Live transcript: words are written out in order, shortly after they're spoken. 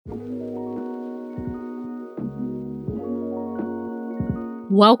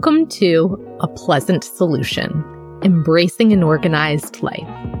Welcome to A Pleasant Solution, Embracing an Organized Life.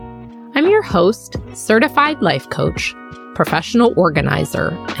 I'm your host, certified life coach, professional organizer,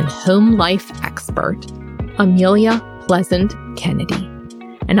 and home life expert, Amelia Pleasant Kennedy.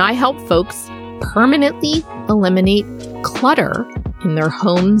 And I help folks permanently eliminate clutter in their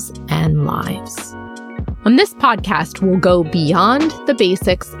homes and lives. On this podcast, we'll go beyond the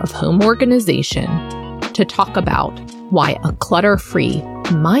basics of home organization to talk about why a clutter-free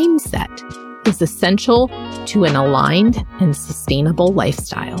mindset is essential to an aligned and sustainable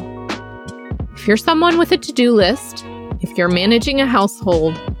lifestyle. If you're someone with a to-do list, if you're managing a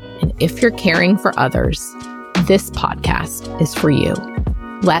household, and if you're caring for others, this podcast is for you.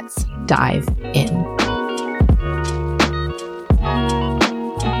 Let's dive in.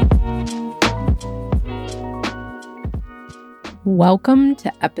 Welcome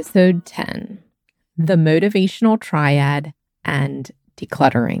to episode 10, the Motivational Triad and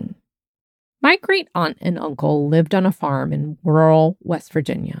Decluttering. My great aunt and uncle lived on a farm in rural West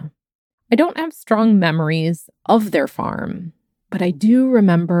Virginia. I don't have strong memories of their farm, but I do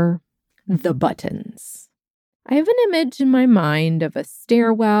remember the buttons. I have an image in my mind of a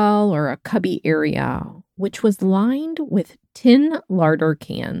stairwell or a cubby area, which was lined with tin larder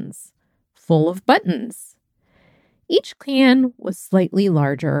cans full of buttons. Each can was slightly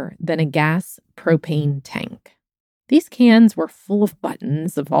larger than a gas propane tank. These cans were full of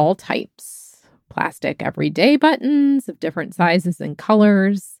buttons of all types, plastic everyday buttons of different sizes and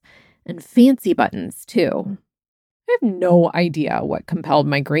colors, and fancy buttons too. I have no idea what compelled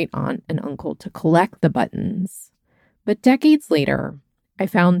my great aunt and uncle to collect the buttons, but decades later, I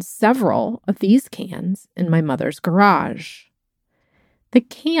found several of these cans in my mother's garage. The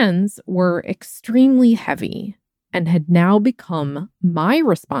cans were extremely heavy and had now become my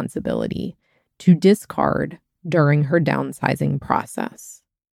responsibility to discard during her downsizing process.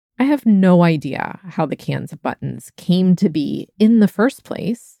 I have no idea how the cans of buttons came to be in the first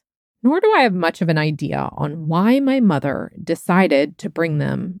place, nor do I have much of an idea on why my mother decided to bring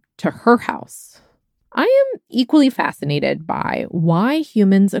them to her house. I am equally fascinated by why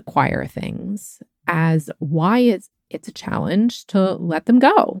humans acquire things as why it's a challenge to let them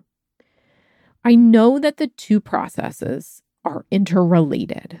go. I know that the two processes are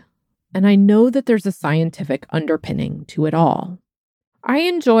interrelated, and I know that there's a scientific underpinning to it all. I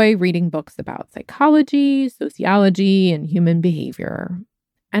enjoy reading books about psychology, sociology, and human behavior,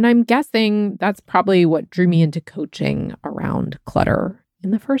 and I'm guessing that's probably what drew me into coaching around clutter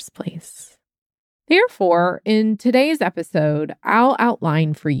in the first place. Therefore, in today's episode, I'll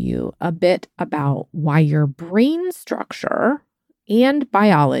outline for you a bit about why your brain structure and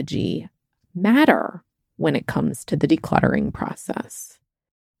biology matter when it comes to the decluttering process.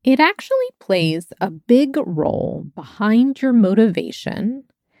 It actually plays a big role behind your motivation,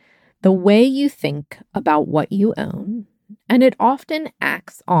 the way you think about what you own, and it often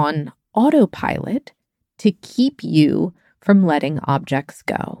acts on autopilot to keep you from letting objects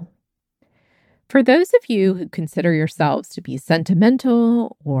go. For those of you who consider yourselves to be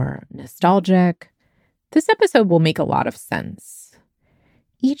sentimental or nostalgic, this episode will make a lot of sense.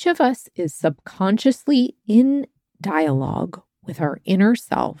 Each of us is subconsciously in dialogue with our inner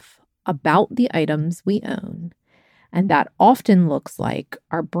self about the items we own, and that often looks like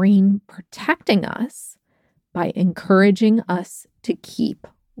our brain protecting us by encouraging us to keep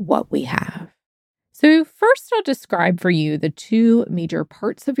what we have. So first, I'll describe for you the two major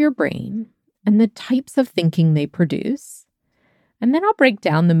parts of your brain and the types of thinking they produce. And then I'll break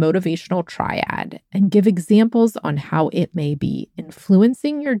down the motivational triad and give examples on how it may be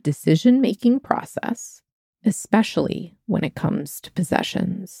influencing your decision-making process, especially when it comes to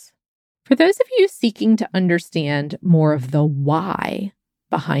possessions. For those of you seeking to understand more of the why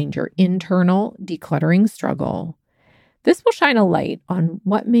behind your internal decluttering struggle, this will shine a light on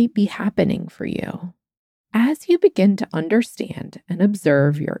what may be happening for you. As you begin to understand and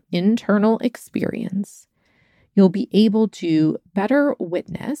observe your internal experience, you'll be able to better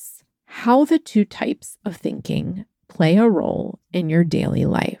witness how the two types of thinking play a role in your daily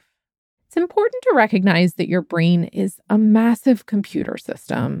life. It's important to recognize that your brain is a massive computer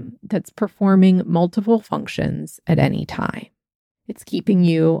system that's performing multiple functions at any time. It's keeping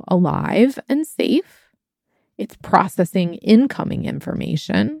you alive and safe. It's processing incoming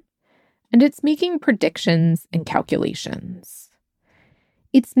information, and it's making predictions and calculations.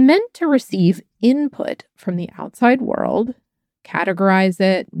 It's meant to receive input from the outside world, categorize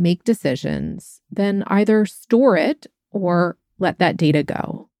it, make decisions, then either store it or let that data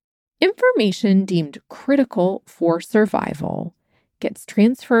go. Information deemed critical for survival gets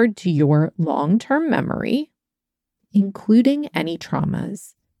transferred to your long-term memory, including any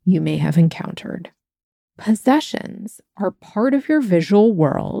traumas you may have encountered. Possessions are part of your visual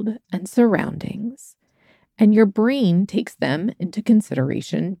world and surroundings, and your brain takes them into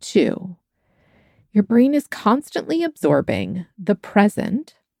consideration too. Your brain is constantly absorbing the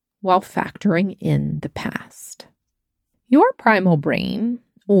present while factoring in the past. Your primal brain,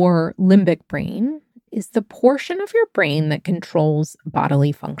 or limbic brain, is the portion of your brain that controls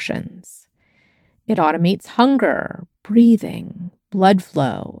bodily functions. It automates hunger, breathing, blood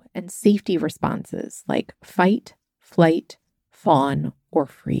flow, and safety responses like fight, flight, fawn, or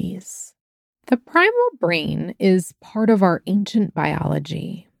freeze. The primal brain is part of our ancient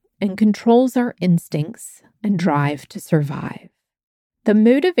biology and controls our instincts and drive to survive. The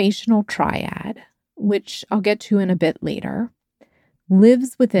motivational triad, which I'll get to in a bit later,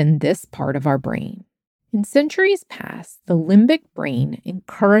 lives within this part of our brain. In centuries past, the limbic brain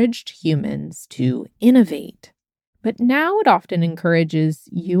encouraged humans to innovate, but now it often encourages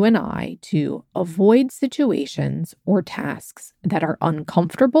you and I to avoid situations or tasks that are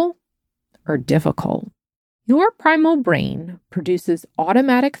uncomfortable or difficult. Your primal brain produces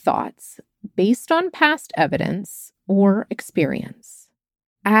automatic thoughts based on past evidence or experience.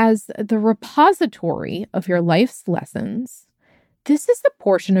 As the repository of your life's lessons, this is the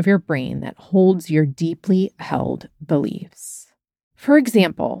portion of your brain that holds your deeply held beliefs. For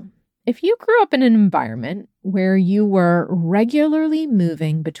example, if you grew up in an environment where you were regularly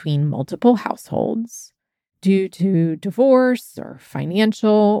moving between multiple households due to divorce or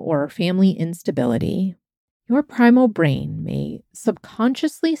financial or family instability, your primal brain may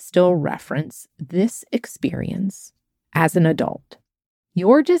subconsciously still reference this experience as an adult.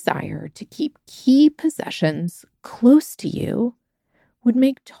 Your desire to keep key possessions close to you would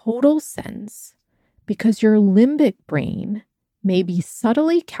make total sense because your limbic brain may be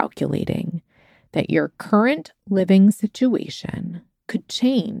subtly calculating that your current living situation could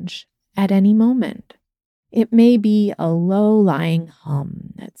change at any moment. It may be a low-lying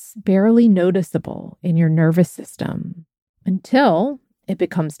hum that's barely noticeable in your nervous system until it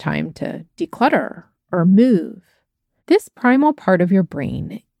becomes time to declutter or move. This primal part of your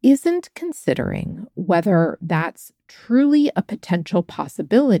brain isn't considering whether that's truly a potential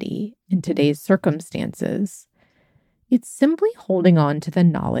possibility in today's circumstances. It's simply holding on to the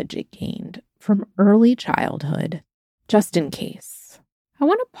knowledge it gained from early childhood, just in case. I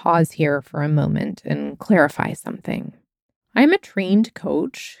want to pause here for a moment and clarify something. I'm a trained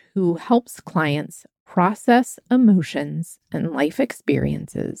coach who helps clients process emotions and life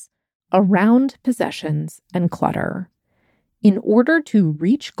experiences around possessions and clutter in order to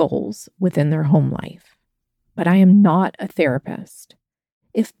reach goals within their home life. But I am not a therapist.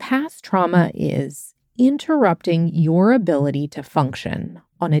 If past trauma is interrupting your ability to function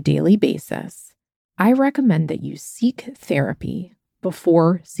on a daily basis, I recommend that you seek therapy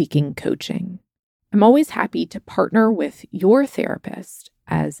before seeking coaching. I'm always happy to partner with your therapist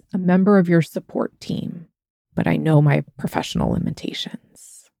as a member of your support team, but I know my professional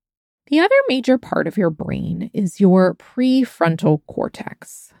limitations. The other major part of your brain is your prefrontal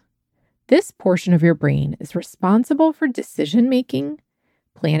cortex. This portion of your brain is responsible for decision-making,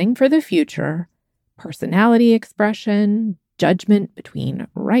 planning for the future, personality expression, judgment between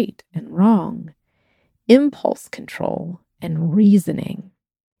right and wrong, impulse control, and reasoning.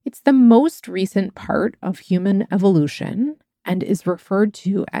 It's the most recent part of human evolution and is referred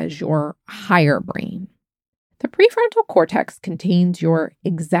to as your higher brain. The prefrontal cortex contains your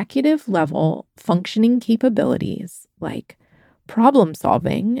executive level functioning capabilities like problem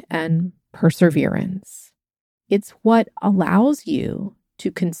solving and perseverance. It's what allows you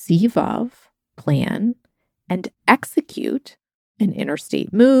to conceive of, plan, and execute an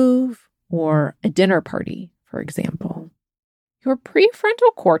interstate move or a dinner party, for example. Your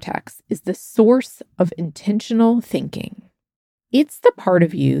prefrontal cortex is the source of intentional thinking. It's the part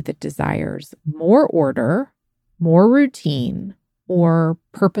of you that desires more order, more routine, or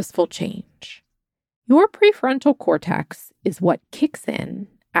purposeful change. Your prefrontal cortex is what kicks in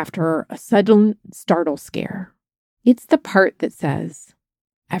after a sudden startle scare. It's the part that says,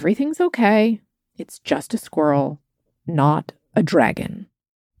 everything's okay, it's just a squirrel, not a dragon.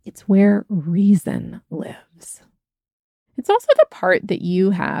 It's where reason lives. It's also the part that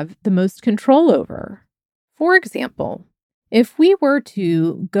you have the most control over. For example, if we were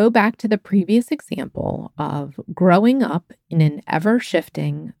to go back to the previous example of growing up in an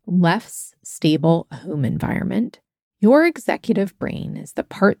ever-shifting, less stable home environment, your executive brain is the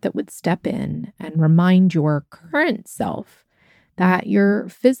part that would step in and remind your current self that you're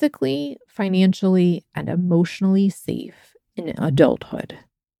physically, financially, and emotionally safe in adulthood.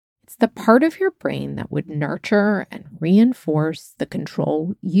 It's the part of your brain that would nurture and reinforce the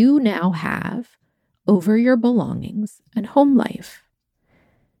control you now have over your belongings and home life.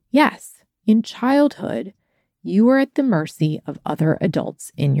 Yes, in childhood, you were at the mercy of other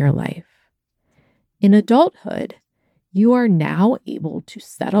adults in your life. In adulthood, you are now able to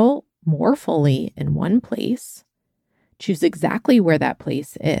settle more fully in one place, choose exactly where that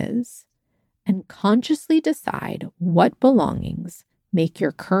place is, and consciously decide what belongings make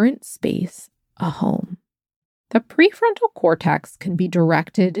your current space a home. The prefrontal cortex can be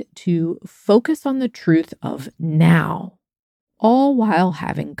directed to focus on the truth of now, all while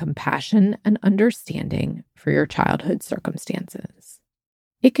having compassion and understanding for your childhood circumstances.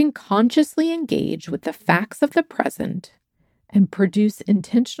 It can consciously engage with the facts of the present and produce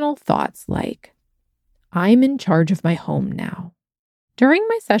intentional thoughts like, I'm in charge of my home now. During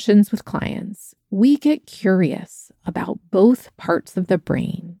my sessions with clients, we get curious about both parts of the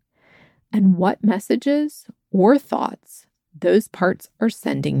brain and what messages or thoughts those parts are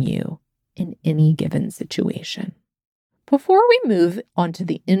sending you in any given situation. Before we move on to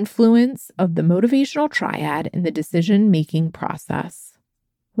the influence of the motivational triad in the decision-making process,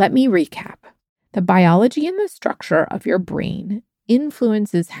 let me recap. The biology and the structure of your brain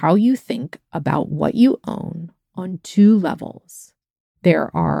influences how you think about what you own on two levels.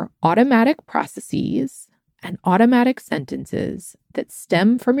 There are automatic processes and automatic sentences that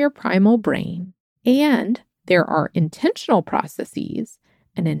stem from your primal brain, and there are intentional processes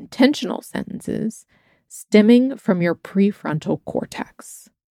and intentional sentences stemming from your prefrontal cortex.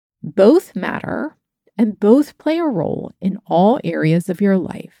 Both matter and both play a role in all areas of your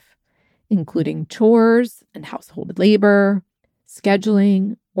life, including chores and household labor,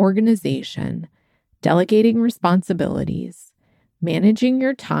 scheduling, organization, delegating responsibilities, managing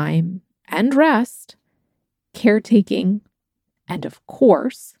your time and rest, caretaking, and of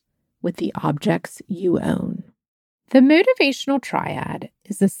course, with the objects you own. The motivational triad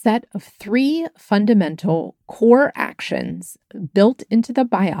is a set of 3 fundamental core actions built into the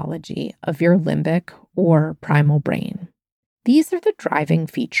biology of your limbic or primal brain. These are the driving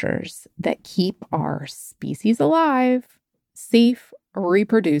features that keep our species alive, safe,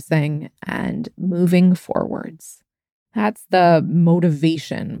 reproducing, and moving forwards. That's the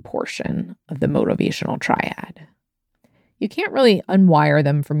motivation portion of the motivational triad. You can't really unwire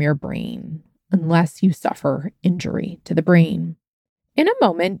them from your brain unless you suffer injury to the brain. In a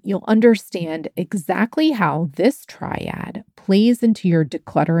moment, you'll understand exactly how this triad plays into your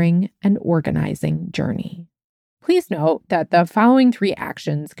decluttering and organizing journey. Please note that the following 3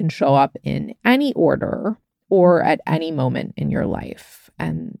 actions can show up in any order or at any moment in your life,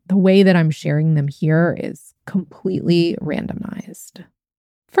 and the way that I'm sharing them here is completely randomized.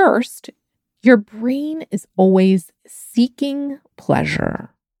 First, your brain is always seeking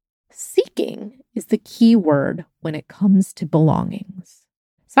pleasure. Seeking is the key word when it comes to belongings.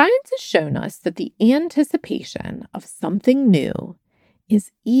 Science has shown us that the anticipation of something new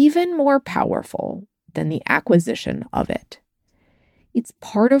is even more powerful than the acquisition of it. It's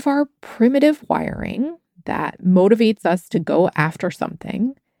part of our primitive wiring that motivates us to go after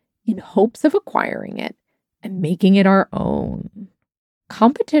something in hopes of acquiring it and making it our own.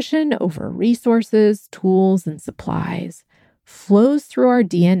 Competition over resources, tools, and supplies flows through our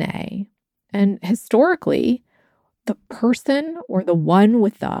DNA, and historically, the person or the one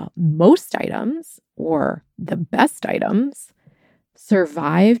with the most items or the best items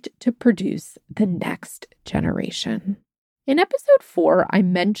survived to produce the next generation. In episode 4, I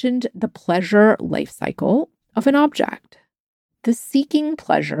mentioned the pleasure life cycle of an object. The seeking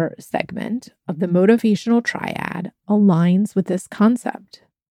pleasure segment of the motivational triad aligns with this concept.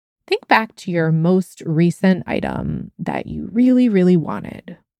 Think back to your most recent item that you really, really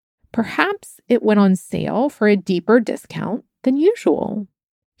wanted. Perhaps it went on sale for a deeper discount than usual.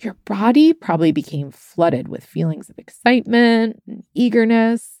 Your body probably became flooded with feelings of excitement and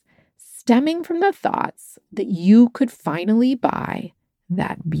eagerness, stemming from the thoughts that you could finally buy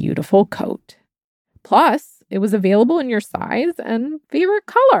that beautiful coat. Plus, it was available in your size and favorite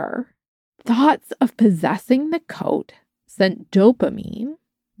color. Thoughts of possessing the coat sent dopamine,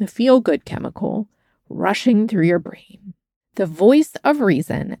 the feel-good chemical, rushing through your brain. The voice of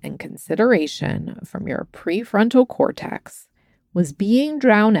reason and consideration from your prefrontal cortex was being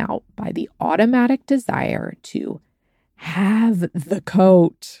drowned out by the automatic desire to have the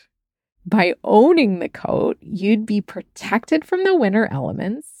coat. By owning the coat, you'd be protected from the winter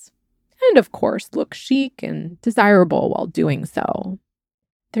elements and, of course, look chic and desirable while doing so.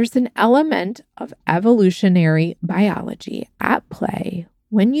 There's an element of evolutionary biology at play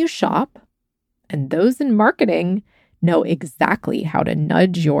when you shop, and those in marketing know exactly how to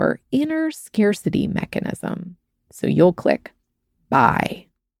nudge your inner scarcity mechanism. So you'll click buy.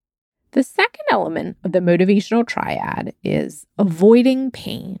 The second element of the motivational triad is avoiding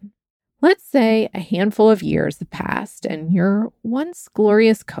pain. Let's say a handful of years have passed and your once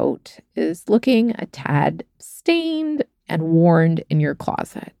glorious coat is looking a tad stained and worn in your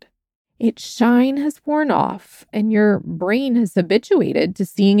closet. Its shine has worn off and your brain has habituated to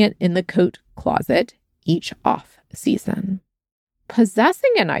seeing it in the coat closet each off season.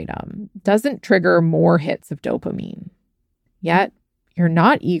 Possessing an item doesn't trigger more hits of dopamine, yet you're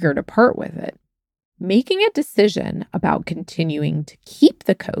not eager to part with it. Making a decision about continuing to keep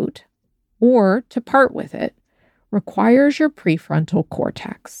the coat or to part with it requires your prefrontal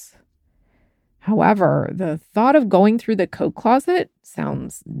cortex. However, the thought of going through the coat closet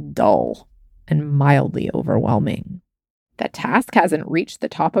sounds dull and mildly overwhelming. That task hasn't reached the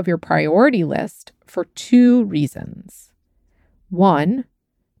top of your priority list for two reasons. One,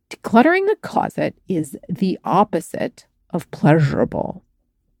 decluttering the closet is the opposite of pleasurable.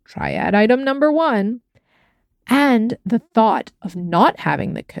 Triad item number one. And the thought of not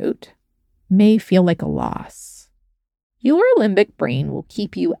having the coat may feel like a loss. Your limbic brain will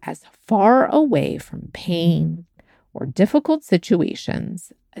keep you as far away from pain or difficult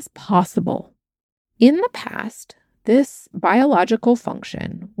situations as possible. In the past, this biological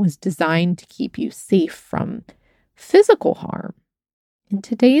function was designed to keep you safe from physical harm. In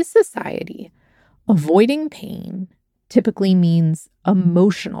today's society, avoiding pain typically means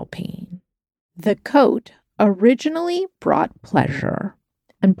emotional pain. The coat originally brought pleasure,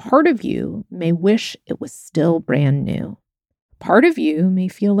 and part of you may wish it was still brand new. Part of you may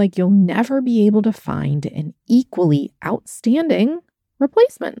feel like you'll never be able to find an equally outstanding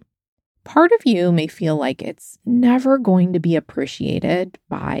replacement. Part of you may feel like it's never going to be appreciated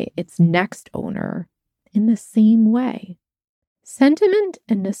by its next owner in the same way. Sentiment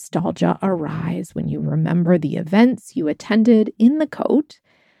and nostalgia arise when you remember the events you attended in the coat,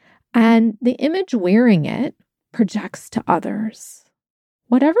 and the image wearing it projects to others.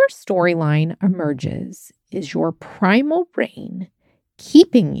 Whatever storyline emerges is your primal brain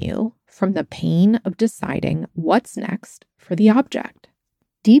keeping you from the pain of deciding what's next for the object.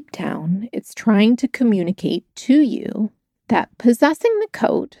 Deep down, it's trying to communicate to you that possessing the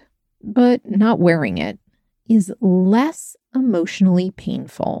coat, but not wearing it, is less emotionally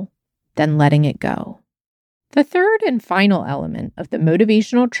painful than letting it go. The third and final element of the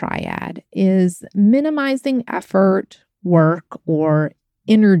motivational triad is minimizing effort, work, or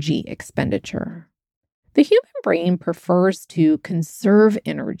energy expenditure. The human brain prefers to conserve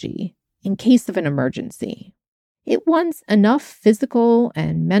energy in case of an emergency. It wants enough physical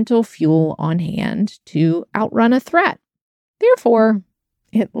and mental fuel on hand to outrun a threat. Therefore,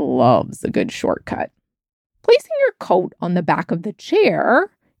 it loves a good shortcut. Placing your coat on the back of the chair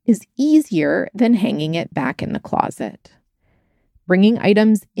is easier than hanging it back in the closet. Bringing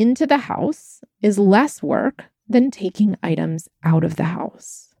items into the house is less work than taking items out of the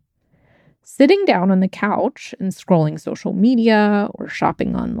house. Sitting down on the couch and scrolling social media or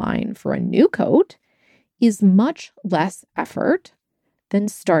shopping online for a new coat is much less effort than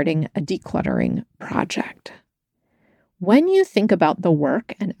starting a decluttering project. When you think about the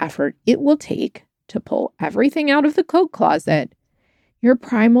work and effort it will take to pull everything out of the coat closet, your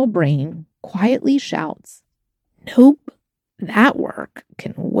primal brain quietly shouts, "Nope, that work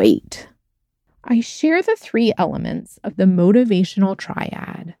can wait." I share the three elements of the motivational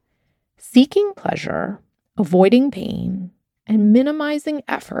triad: seeking pleasure, avoiding pain, and minimizing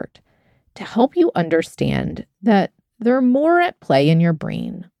effort to help you understand that there are more at play in your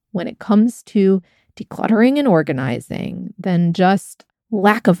brain when it comes to decluttering and organizing than just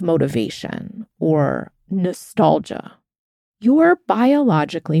lack of motivation or nostalgia. You're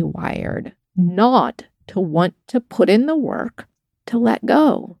biologically wired not to want to put in the work to let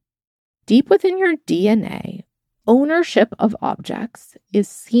go. Deep within your DNA, ownership of objects is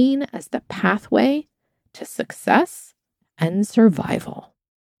seen as the pathway to success and survival.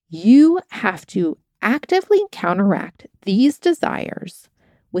 You have to actively counteract these desires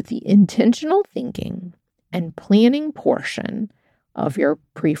with the intentional thinking and planning portion of your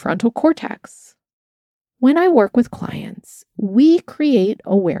prefrontal cortex. When I work with clients, we create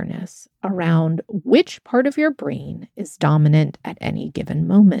awareness around which part of your brain is dominant at any given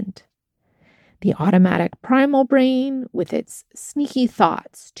moment. The automatic primal brain with its sneaky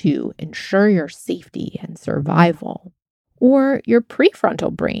thoughts to ensure your safety and survival, or your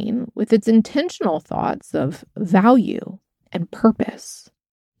prefrontal brain with its intentional thoughts of value and purpose.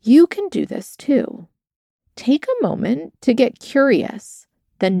 You can do this too. Take a moment to get curious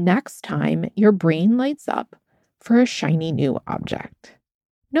the next time your brain lights up for a shiny new object.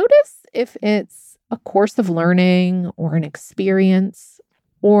 Notice if it's a course of learning or an experience,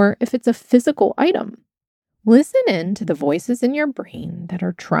 or if it's a physical item. Listen in to the voices in your brain that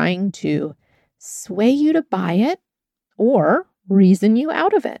are trying to sway you to buy it or reason you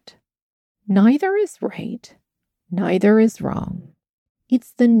out of it. Neither is right, neither is wrong.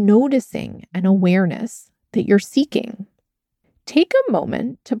 It's the noticing and awareness that you're seeking. Take a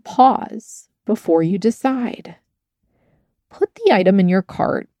moment to pause before you decide. Put the item in your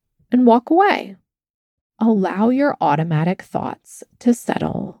cart and walk away. Allow your automatic thoughts to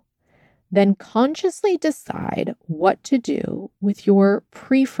settle. Then consciously decide what to do with your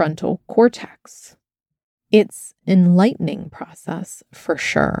prefrontal cortex. It's an enlightening process for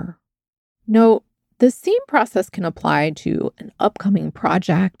sure. Note, the same process can apply to an upcoming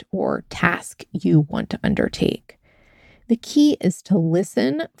project or task you want to undertake. The key is to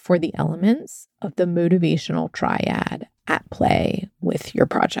listen for the elements of the motivational triad at play with your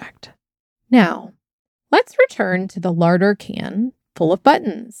project. Now, let's return to the larder can full of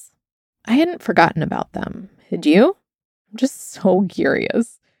buttons. I hadn't forgotten about them, had you? I'm just so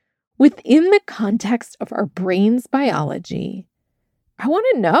curious. Within the context of our brain's biology, I want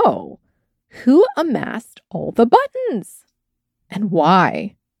to know who amassed all the buttons and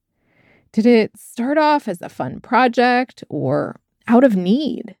why. Did it start off as a fun project or out of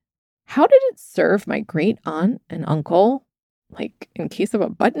need? How did it serve my great aunt and uncle? Like in case of a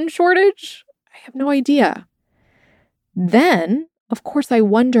button shortage? I have no idea. Then, of course, I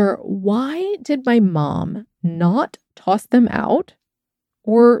wonder, why did my mom not toss them out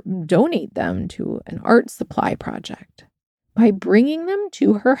or donate them to an art supply project? By bringing them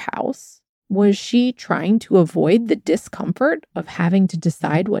to her house, was she trying to avoid the discomfort of having to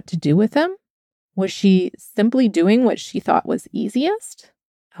decide what to do with them? Was she simply doing what she thought was easiest?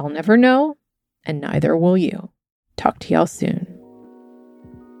 I'll never know, and neither will you. Talk to y'all soon.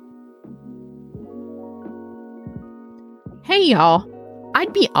 Hey, y'all.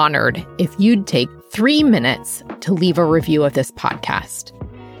 I'd be honored if you'd take 3 minutes to leave a review of this podcast.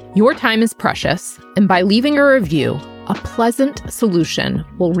 Your time is precious, and by leaving a review, a pleasant solution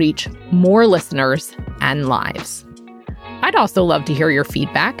will reach more listeners and lives. I'd also love to hear your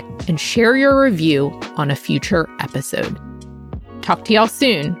feedback and share your review on a future episode. Talk to y'all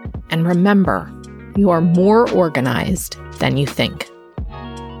soon, and remember, you are more organized than you think.